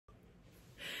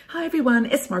Hi everyone,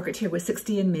 it's Margaret here with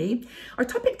 60 and Me. Our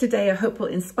topic today I hope will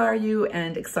inspire you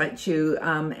and excite you,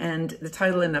 and the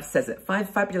title enough says it, 5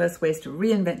 fabulous ways to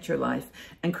reinvent your life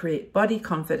and create body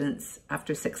confidence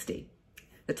after 60.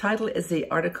 The title is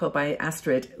the article by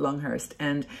Astrid Longhurst,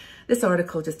 and this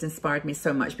article just inspired me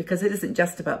so much because it isn't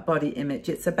just about body image,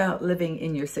 it's about living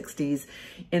in your 60s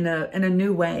in a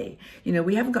new way. You know,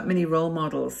 we haven't got many role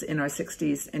models in our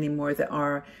 60s anymore that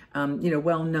are,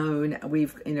 well known.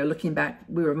 We've, looking back,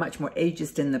 we were much more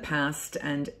ageist in the past,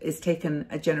 and it's taken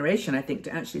a generation, I think,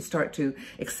 to actually start to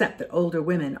accept that older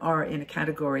women are in a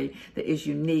category that is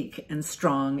unique and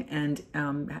strong and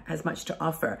has much to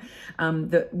offer.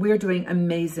 That we're doing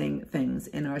amazing things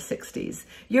in our 60s.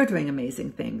 You're doing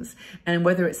amazing things. And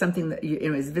whether it's something that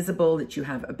is visible, that you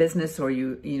have a business or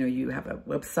you have a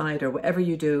website or whatever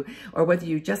you do, or whether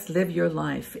you just live your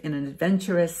life in an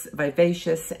adventurous,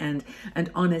 vivacious and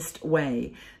honest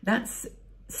way, that's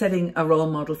setting a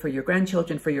role model for your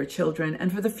grandchildren, for your children,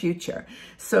 and for the future.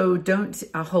 So don't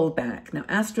hold back. Now,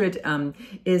 Astrid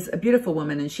is a beautiful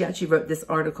woman, and she actually wrote this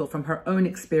article from her own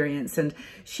experience. And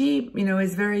she,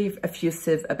 is very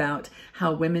effusive about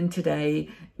how women today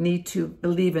need to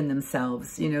believe in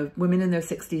themselves. Women in their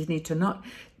 60s need to not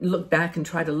look back and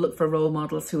try to look for role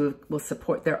models who will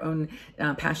support their own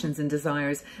passions and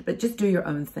desires, but just do your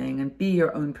own thing and be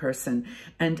your own person,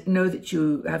 and know that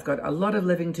you have got a lot of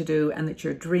living to do and that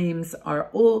your dreams are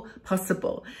all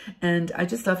possible. And I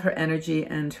just love her energy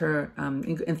and her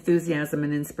enthusiasm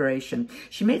and inspiration.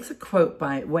 She makes a quote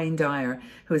by Wayne Dyer,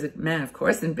 who is a man, of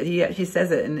course, but he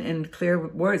says it in clear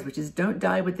words, which is, don't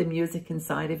die with the music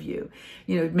inside of you.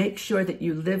 Make sure that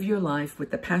you live your life with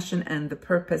the passion and the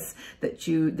purpose that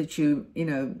you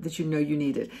know you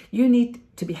need it. You need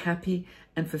to be happy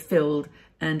and fulfilled,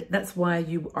 and that's why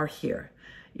you are here.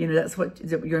 That's what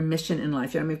your mission in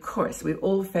life. Of course, we've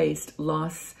all faced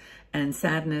loss and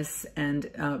sadness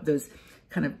and those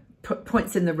kind of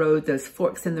points in the road, those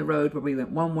forks in the road where we went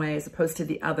one way as opposed to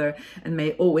the other, and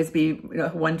may always be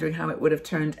wondering how it would have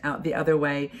turned out the other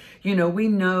way. We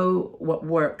know what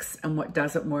works and what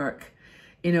doesn't work.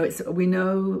 We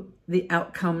know the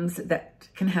outcomes that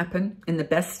can happen in the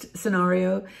best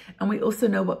scenario, and we also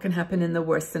know what can happen in the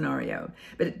worst scenario.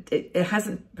 But it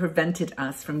hasn't prevented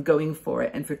us from going for it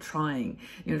and for trying.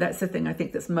 That's the thing I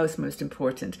think that's most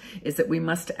important, is that we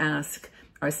must ask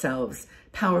ourselves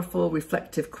powerful,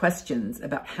 reflective questions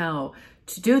about how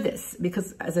to do this,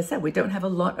 because as I said, we don't have a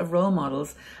lot of role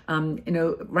models,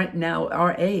 right now,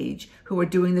 our age, who are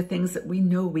doing the things that we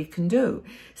know we can do.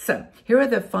 So here are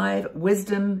the 5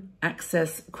 wisdom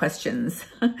access questions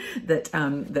that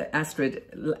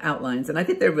Astrid outlines, and I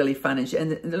think they're really fun. And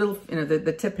the little,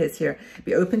 the tip is here: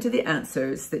 be open to the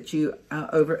answers that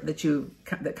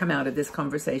come out of this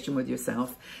conversation with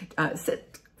yourself.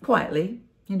 Sit quietly.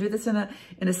 You can do this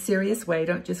in a serious way.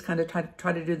 Don't just kind of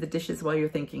try to do the dishes while you're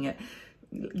thinking it.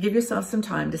 Give yourself some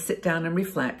time to sit down and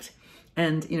reflect,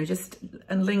 and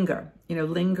linger.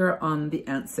 Linger on the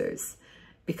answers,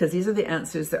 because these are the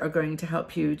answers that are going to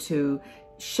help you to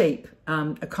shape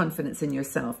a confidence in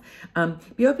yourself.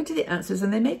 Be open to the answers,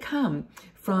 and they may come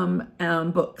from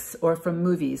books or from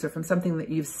movies or from something that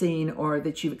you've seen or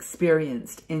that you've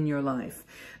experienced in your life.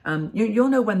 You'll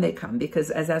know when they come,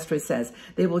 because as Astrid says,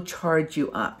 they will charge you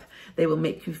up. They will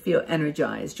make you feel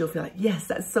energized. You'll feel like, yes,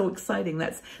 that's so exciting.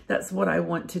 That's what I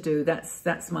want to do.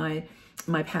 That's my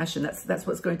passion. That's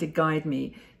what's going to guide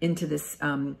me into this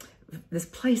this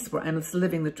place where I'm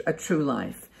living a true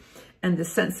life. And the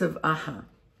sense of aha,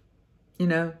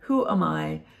 who am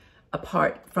I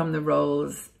apart from the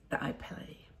roles that I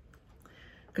play?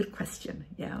 Good question,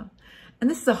 yeah. And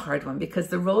this is a hard one, because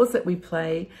the roles that we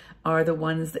play are the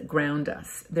ones that ground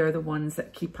us. They're the ones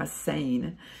that keep us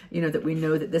sane, that we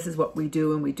know that this is what we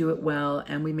do and we do it well,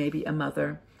 and we may be a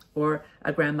mother or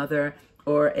a grandmother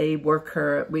or a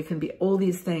worker. We can be all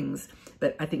these things.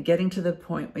 But I think getting to the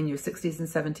point in your 60s and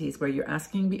 70s where you're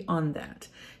asking beyond that,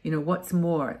 what's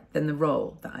more than the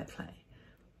role that I play?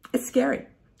 It's scary.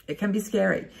 It can be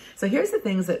scary. So here's the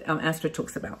things that Astrid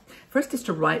talks about. First is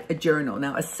to write a journal.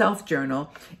 Now, a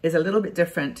self-journal is a little bit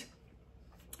different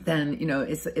than,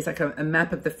 it's like a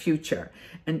map of the future.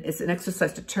 And it's an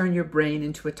exercise to turn your brain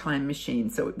into a time machine.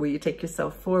 So where you take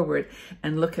yourself forward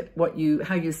and look at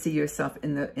how you see yourself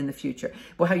in the future,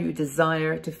 or how you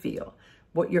desire to feel,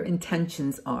 what your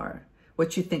intentions are,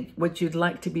 what you think, what you'd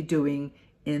like to be doing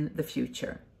in the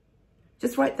future.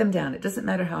 Just write them down. It doesn't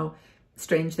matter how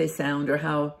strange they sound or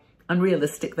how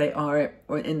unrealistic they are,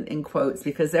 or in quotes,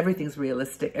 because everything's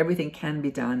realistic. Everything can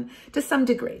be done to some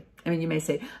degree. I mean, you may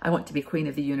say, I want to be queen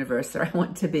of the universe, or I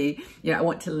want to be, I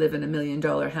want to live in $1 million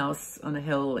house on a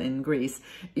hill in Greece.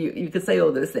 You could say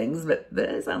all those things, but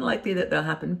it's unlikely that they'll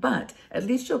happen. But at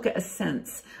least you'll get a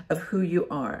sense of who you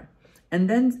are. And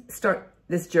then start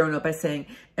this journal by saying,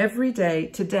 every day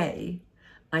today,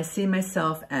 I see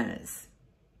myself as.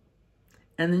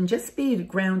 And then just be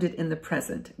grounded in the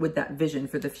present with that vision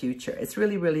for the future. It's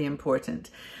really, really important.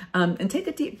 And take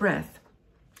a deep breath.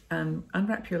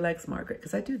 Unwrap your legs, Margaret,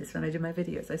 because I do this when I do my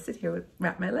videos. I sit here,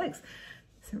 wrap my legs.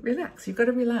 So relax. You've got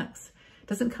to relax. It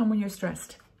doesn't come when you're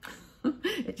stressed.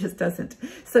 It just doesn't.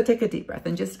 So take a deep breath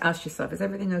and just ask yourself, is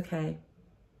everything okay?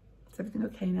 Is everything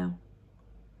okay now?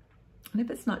 And if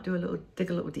it's not,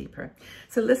 dig a little deeper.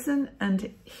 So listen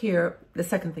and hear. The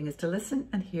second thing is to listen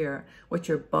and hear what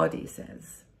your body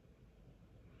says.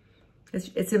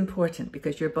 It's important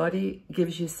because your body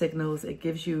gives you signals. It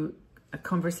gives you a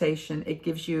conversation. It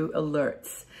gives you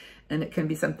alerts. And it can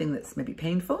be something that's maybe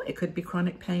painful. It could be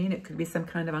chronic pain. It could be some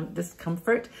kind of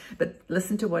discomfort. But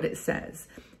listen to what it says.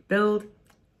 Build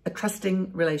a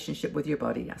trusting relationship with your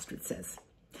body, Astrid says.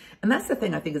 And that's the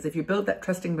thing, I think, is if you build that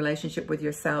trusting relationship with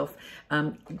yourself,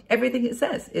 everything it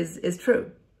says is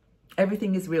true.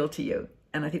 Everything is real to you.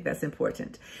 And I think that's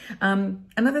important.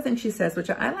 Another thing she says, which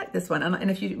I like this one,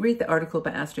 and if you read the article by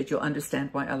Astrid, you'll understand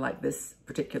why I like this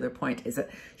particular point, is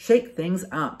that shake things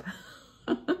up.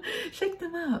 Shake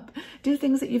them up. Do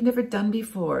things that you've never done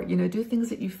before. Do things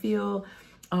that you feel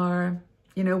are,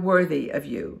 worthy of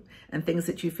you, and things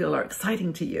that you feel are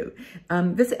exciting to you.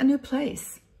 Visit a new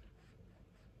place.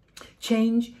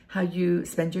 Change how you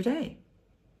spend your day.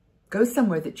 Go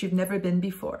somewhere that you've never been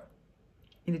before.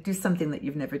 Do something that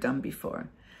you've never done before.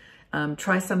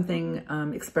 Try something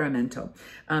experimental.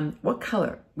 What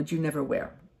color would you never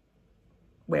wear?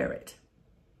 Wear it.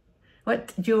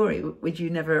 What jewelry would you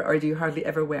never, or do you hardly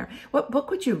ever wear? What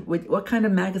book what kind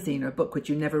of magazine or book would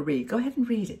you never read? Go ahead and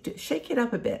read it. Shake it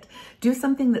up a bit. Do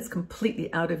something that's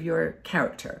completely out of your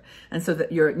character. And so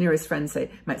that your nearest friends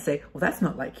might say, well, that's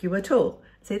not like you at all.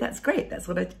 Say, that's great. That's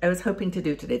what I was hoping to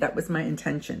do today. That was my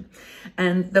intention.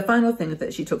 And the final thing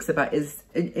that she talks about is,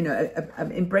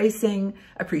 embracing,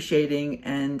 appreciating,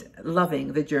 and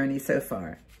loving the journey so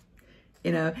far.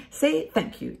 Say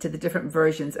thank you to the different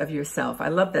versions of yourself. I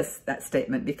love that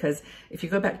statement, because if you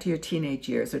go back to your teenage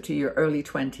years or to your early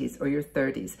 20s or your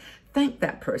 30s, thank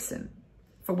that person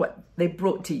for what they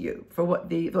brought to you, for what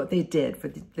they did, for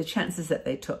the chances that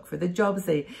they took, for the jobs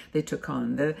they took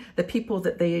on, the people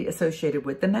that they associated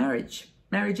with, the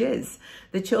marriages,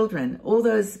 the children, all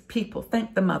those people.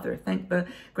 Thank the mother, thank the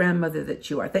grandmother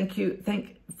that you are. Thank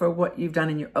for what you've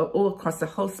done in all across the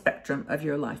whole spectrum of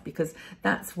your life, because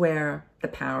that's where the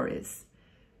power is.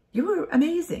 You were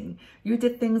amazing. You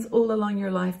did things all along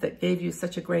your life that gave you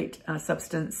such a great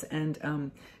substance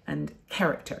and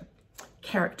character,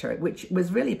 which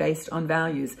was really based on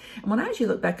values. And when I actually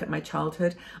look back at my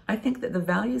childhood, I think that the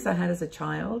values I had as a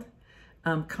child,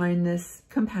 kindness,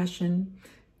 compassion,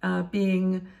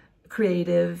 being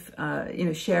creative,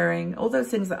 sharing, all those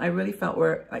things that I really felt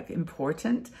were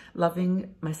important,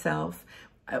 loving myself,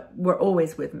 were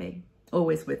always with me.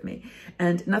 Always with me.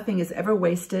 And nothing is ever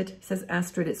wasted, says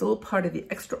Astrid. It's all part of the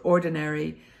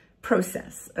extraordinary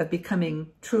process of becoming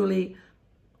truly,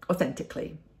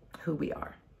 authentically who we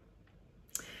are.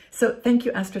 So thank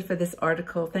you, Astrid, for this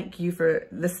article. Thank you for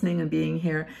listening and being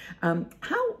here.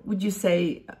 How would you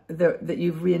say that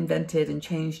you've reinvented and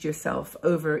changed yourself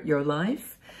over your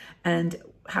life? And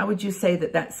how would you say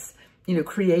that that's,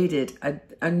 created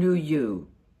a new you?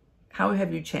 How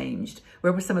have you changed?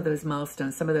 Where were some of those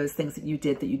milestones, some of those things that you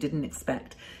did that you didn't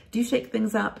expect? Do you shake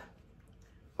things up?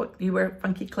 Do you wear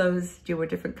funky clothes? Do you wear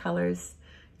different colors?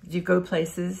 Do you go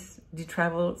places? Do you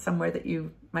travel somewhere that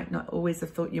you might not always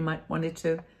have thought you might wanted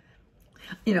to?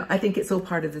 I think it's all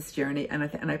part of this journey, and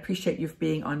I appreciate you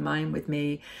being on mine with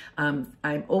me. I'm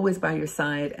always by your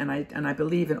side, and I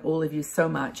believe in all of you so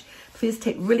much. Please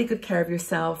take really good care of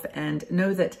yourself, and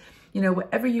know that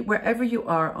wherever you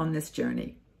are on this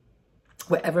journey,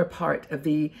 whatever part of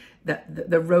the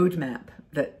roadmap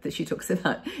that she talks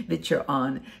about that you're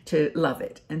on, to love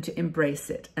it and to embrace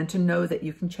it, and to know that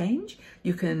you can change,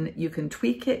 you can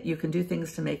tweak it, you can do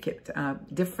things to make it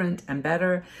different and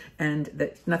better, and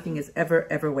that nothing is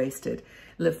ever wasted.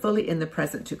 Live fully in the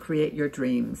present to create your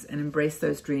dreams, and embrace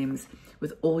those dreams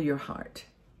with all your heart.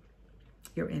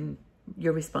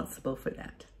 You're responsible for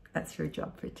that. That's your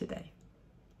job for today.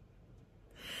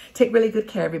 Take really good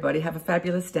care, everybody. Have a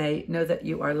fabulous day. Know that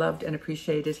you are loved and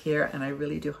appreciated here. And I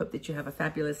really do hope that you have a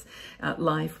fabulous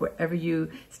life wherever you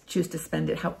choose to spend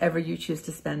it, however you choose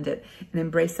to spend it, and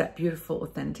embrace that beautiful,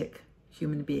 authentic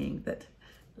human being that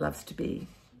loves to be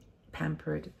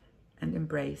pampered and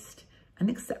embraced and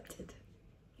accepted.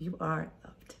 You are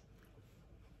loved.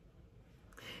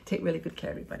 Take really good care,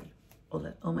 everybody.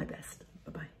 All my best.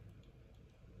 Bye-bye.